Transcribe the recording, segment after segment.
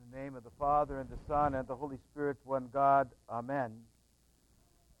name of the Father, and the Son, and the Holy Spirit, one God. Amen.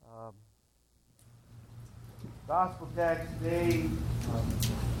 Gospel text today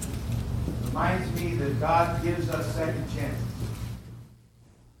reminds me that God gives us second chances.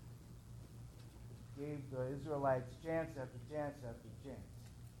 He gave the Israelites chance after chance after chance.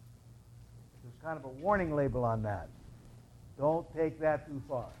 There's kind of a warning label on that. Don't take that too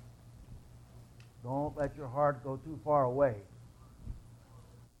far. Don't let your heart go too far away.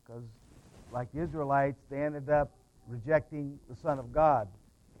 Because like the Israelites, they ended up rejecting the Son of God.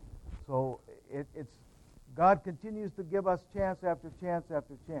 So it's God continues to give us chance after chance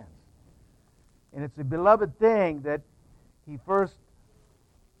after chance. And it's a beloved thing that He first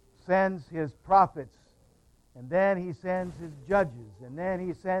sends His prophets, and then He sends His judges, and then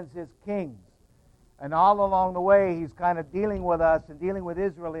He sends His kings. And all along the way, He's kind of dealing with us and dealing with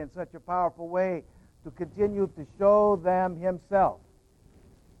Israel in such a powerful way to continue to show them Himself.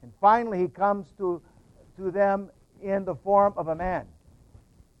 And finally, He comes to them in the form of a man.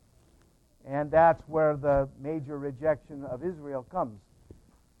 And that's where the major rejection of Israel comes.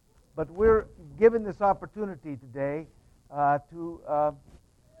 But we're given this opportunity today to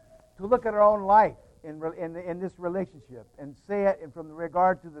look at our own life in this relationship and say it from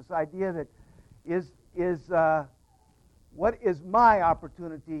regard to this idea that what is my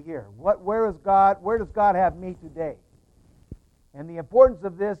opportunity here? Where does God have me today? And the importance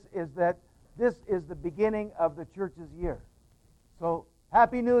of this is that this is the beginning of the church's year. So,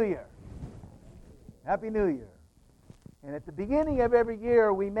 Happy New Year. Happy New Year. And at the beginning of every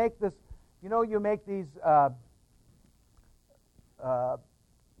year, we make this, you make these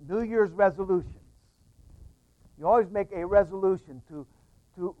New Year's resolutions. You always make a resolution to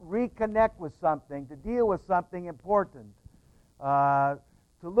reconnect with something, to deal with something important, to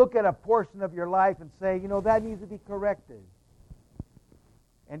look at a portion of your life and say, that needs to be corrected.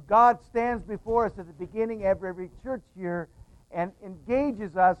 And God stands before us at the beginning of every church year and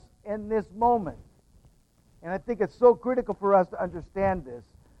engages us in this moment. And I think it's so critical for us to understand this.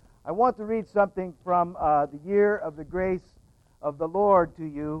 I want to read something from the Year of the Grace of the Lord to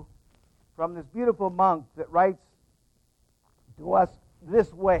you, from this beautiful monk that writes to us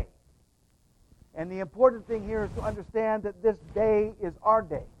this way. And the important thing here is to understand that this day is our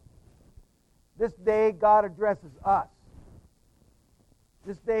day. This day God addresses us.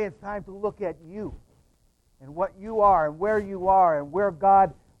 This day it's time to look at you and what you are and where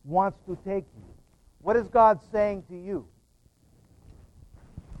God wants to take you. What is God saying to you?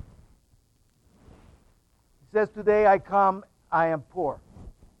 He says, today I come, I am poor.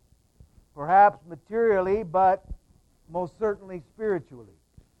 Perhaps materially, but most certainly spiritually.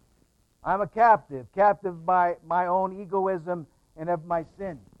 I'm a captive by my own egoism and of my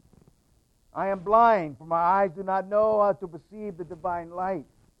sin. I am blind, for my eyes do not know how to perceive the divine light.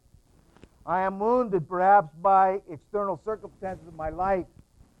 I am wounded perhaps by external circumstances of my life,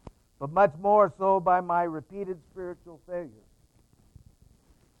 but much more so by my repeated spiritual failures.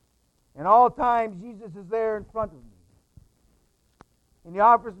 And all times, Jesus is there in front of me. And He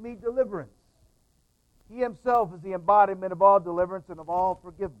offers me deliverance. He Himself is the embodiment of all deliverance and of all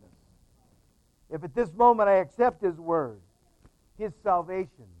forgiveness. If at this moment I accept His word, His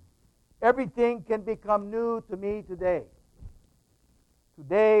salvation, everything can become new to me today.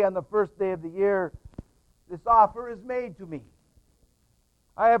 Today, on the first day of the year, this offer is made to me.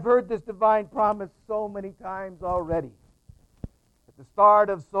 I have heard this divine promise so many times already. At the start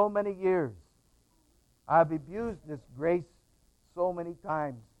of so many years, I've abused this grace so many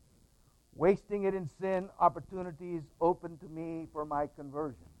times, wasting it in sin, opportunities open to me for my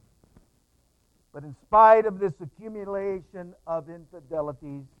conversion. But in spite of this accumulation of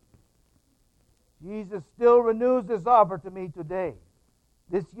infidelities, Jesus still renews His offer to me today.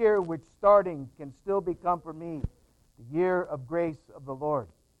 This year, which starting can still become for me the year of grace of the Lord.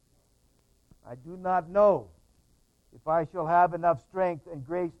 I do not know if I shall have enough strength and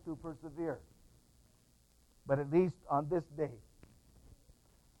grace to persevere. But at least on this day,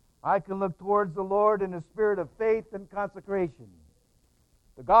 I can look towards the Lord in a spirit of faith and consecration.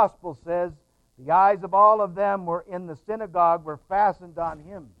 The gospel says, the eyes of all of them were in the synagogue were fastened on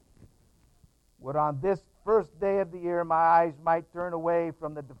Him. Would on this first day of the year my eyes might turn away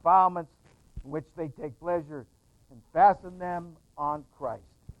from the defilements in which they take pleasure and fasten them on Christ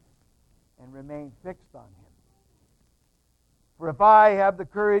and remain fixed on Him. For if I have the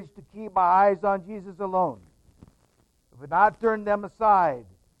courage to keep my eyes on Jesus alone, if I not turn them aside,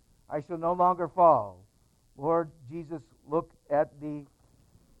 I shall no longer fall. Lord Jesus, look at thee.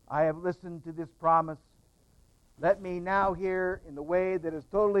 I have listened to this promise. Let me now hear in the way that is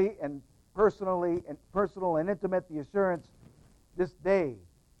totally and personal and intimate the assurance this day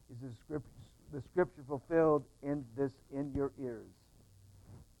is the scripture fulfilled in your ears.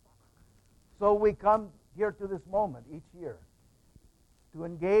 So we come here to this moment each year to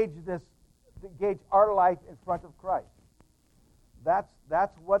engage our life in front of Christ.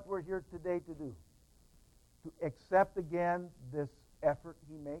 That's what we're here today to do. To accept again this effort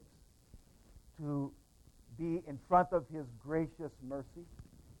he makes, to be in front of his gracious mercy,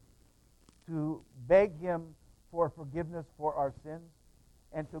 to beg him for forgiveness for our sins,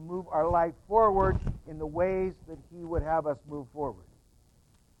 and to move our life forward in the ways that he would have us move forward.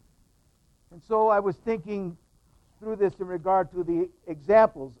 And so I was thinking through this in regard to the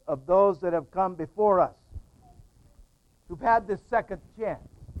examples of those that have come before us, who've had this second chance.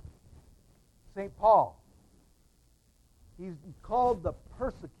 St. Paul, he's called the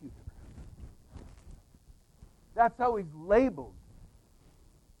persecutor. That's how he's labeled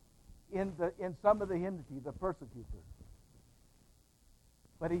in some of the hymnody, the persecutor.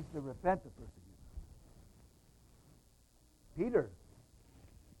 But he's the repentant persecutor. Peter,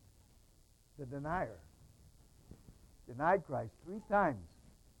 the denier, denied Christ 3 times.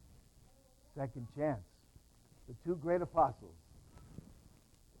 Second chance. The 2 great apostles,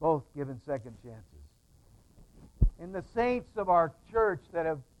 both given second chances. And the saints of our church that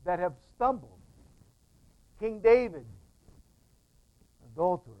have stumbled. King David,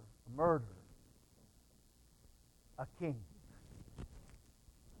 adulterer, murderer, a king,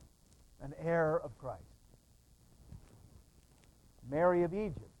 an heir of Christ. Mary of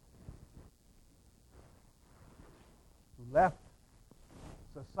Egypt, who left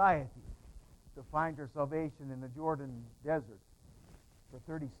society to find her salvation in the Jordan desert for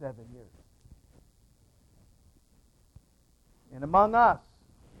 37 years. And among us,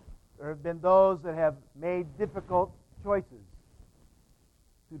 there have been those that have made difficult choices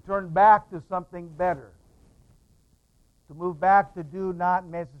to turn back to something better, to move back to do not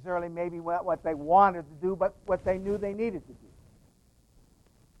necessarily maybe what they wanted to do, but what they knew they needed to do.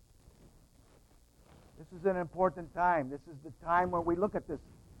 This is an important time. This is the time where we look at this.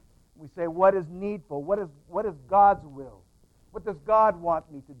 We say, what is needful? What is God's will? What does God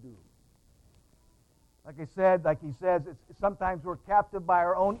want me to do? Like he says, sometimes we're captive by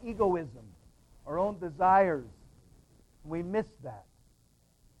our own egoism, our own desires. We miss that.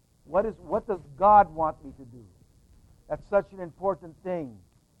 What does God want me to do? That's such an important thing.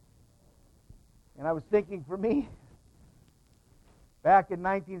 And I was thinking, for me, back in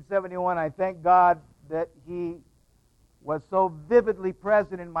 1971, I thank God that he was so vividly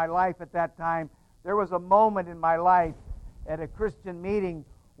present in my life at that time. There was a moment in my life at a Christian meeting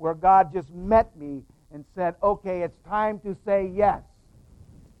where God just met me and said, okay, it's time to say yes.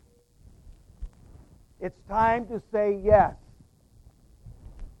 It's time to say yes.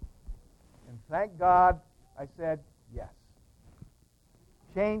 And thank God I said yes.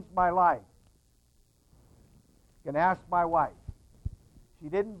 Changed my life. You can ask my wife. She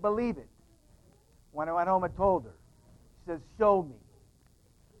didn't believe it when I went home and told her. She says, show me.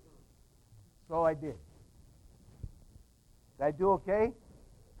 So I did. Did I do okay?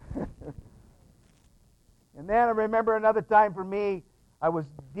 And then I remember another time for me, I was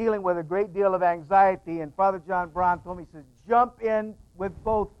dealing with a great deal of anxiety, and Father John Braun told me, he says, jump in with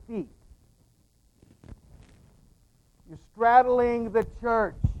both feet. You're straddling the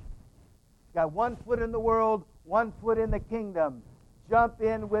church. You got 1 foot in the world, 1 foot in the kingdom. Jump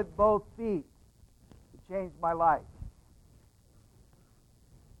in with both feet. It changed my life.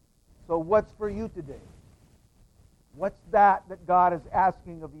 So what's for you today? What's that God is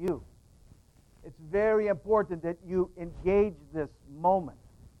asking of you? It's very important that you engage this moment.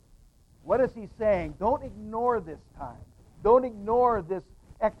 What is he saying? Don't ignore this time. Don't ignore this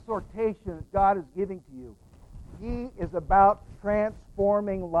exhortation that God is giving to you. He is about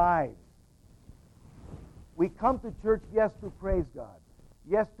transforming lives. We come to church, yes, to praise God.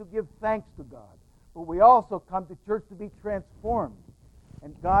 Yes, to give thanks to God. But we also come to church to be transformed.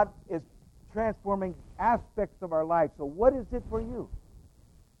 And God is transforming aspects of our life. So what is it for you?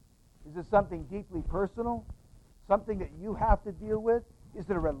 Is it something deeply personal? Something that you have to deal with? Is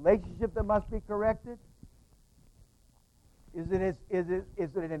it a relationship that must be corrected? Is it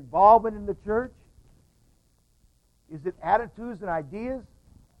an involvement in the church? Is it attitudes and ideas?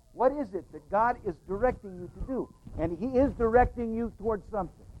 What is it that God is directing you to do? And he is directing you towards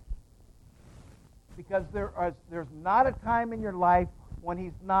something. Because there's not a time in your life when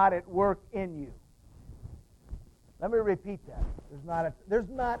he's not at work in you. Let me repeat that. There's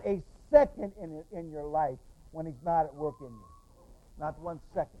not a second in your life when he's not at work in you. Not 1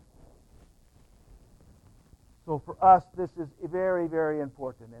 second. So for us, this is very, very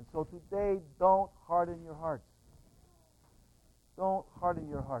important. And so today, don't harden your hearts. Don't harden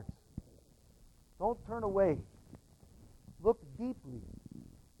your hearts. Don't turn away. Look deeply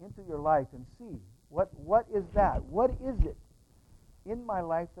into your life and see what is that? What is it in my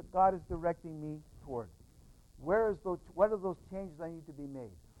life that God is directing me toward? What are those changes that need to be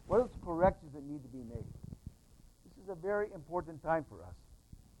made? What are those corrections that need to be made? This is a very important time for us.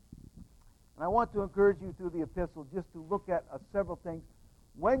 And I want to encourage you through the epistle just to look at several things.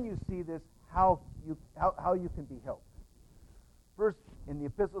 When you see this, how you can be helped. First, in the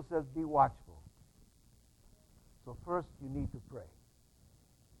epistle says, be watchful. So first, you need to pray.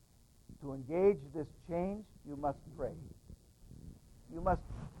 To engage this change, you must pray. You must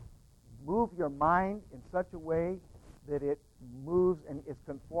move your mind in such a way that it moves and is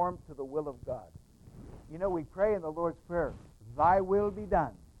conformed to the will of God. You know, we pray in the Lord's Prayer, thy will be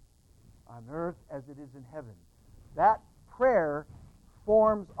done on earth as it is in heaven. That prayer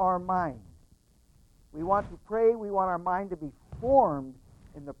forms our mind. We want to pray, we want our mind to be formed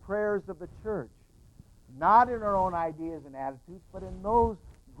in the prayers of the church. Not in our own ideas and attitudes, but in those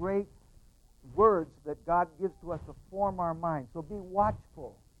great words that God gives to us to form our mind. So be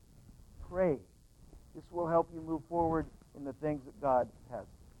watchful. Pray. This will help you move forward in the things that God has.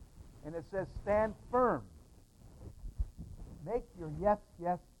 And it says, stand firm. Make your yes,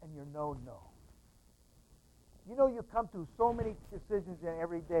 yes, and your no, no. You know, you come to so many decisions in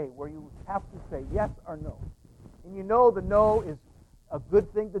every day where you have to say yes or no. And you know the no is a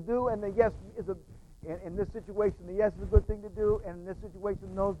good thing to do, and the yes is in this situation, the yes is a good thing to do, and in this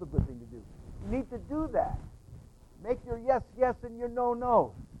situation, no is a good thing to do. You need to do that. Make your yes, yes, and your no,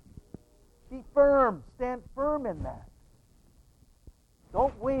 no. Be firm. Stand firm in that.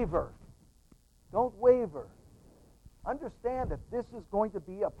 Don't waver. Don't waver. Understand that this is going to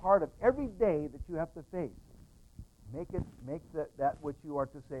be a part of every day that you have to face. Make that which you are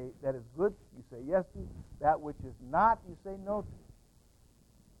to say that is good, you say yes to. That which is not, you say no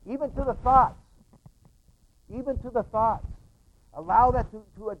to. Even to the thoughts. Even to the thoughts. Allow that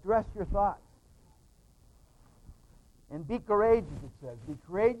to address your thoughts. And be courageous, it says. Be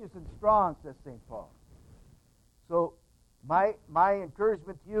courageous and strong, says St. Paul. So my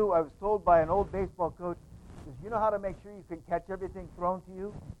encouragement to you, I was told by an old baseball coach, is you know how to make sure you can catch everything thrown to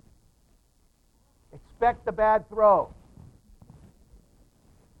you? Expect the bad throw.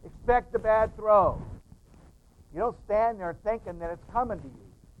 Expect the bad throw. You don't stand there thinking that it's coming to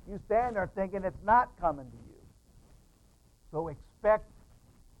you. You stand there thinking it's not coming to you. So expect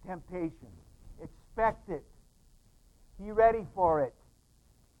temptation. Expect it. Be ready for it.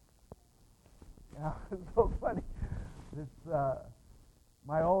 You know, it's so funny. This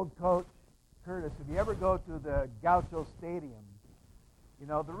my old coach, Curtis, if you ever go to the Gaucho Stadium, you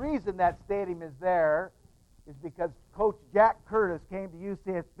know, the reason that stadium is there is because Coach Jack Curtis came to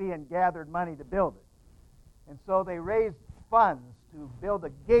UCSB and gathered money to build it. And so they raised funds to build a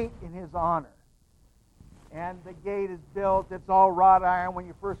gate in his honor. And the gate is built. It's all wrought iron when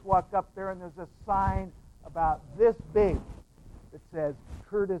you first walk up there, and there's a sign about this big that says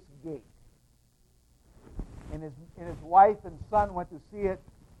Curtis Gate. And his wife and son went to see it,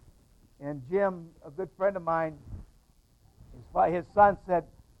 and Jim, a good friend of mine, his son said,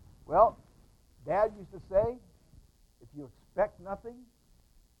 well, Dad used to say, if you expect nothing,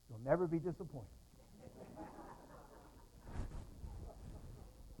 you'll never be disappointed.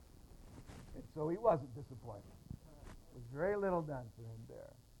 And so he wasn't disappointed. There was very little done for him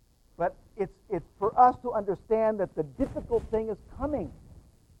there. But it's for us to understand that the difficult thing is coming.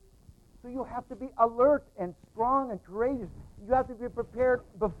 So you have to be alert and strong and courageous. You have to be prepared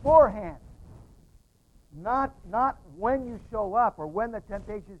beforehand. Not when you show up or when the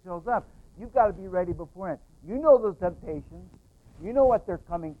temptation shows up. You've got to be ready beforehand. You know those temptations. You know what they're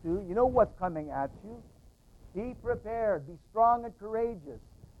coming to. You know what's coming at you. Be prepared. Be strong and courageous.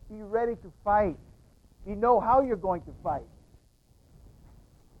 Be ready to fight. You know how you're going to fight.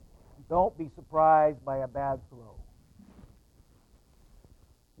 Don't be surprised by a bad throw.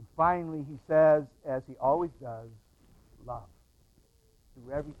 And finally, he says, as he always does, love.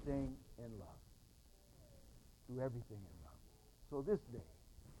 Do everything in love. Do everything in love. So this day,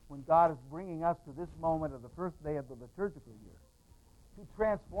 when God is bringing us to this moment of the first day of the liturgical year, to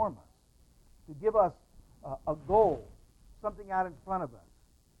transform us, to give us a goal, something out in front of us,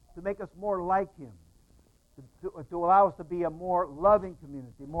 to make us more like Him, to allow us to be a more loving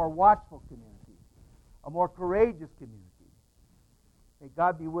community, more watchful community, a more courageous community. May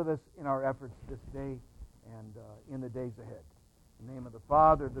God be with us in our efforts this day and in the days ahead. In the name of the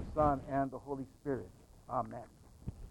Father, the Son, and the Holy Spirit. Amen.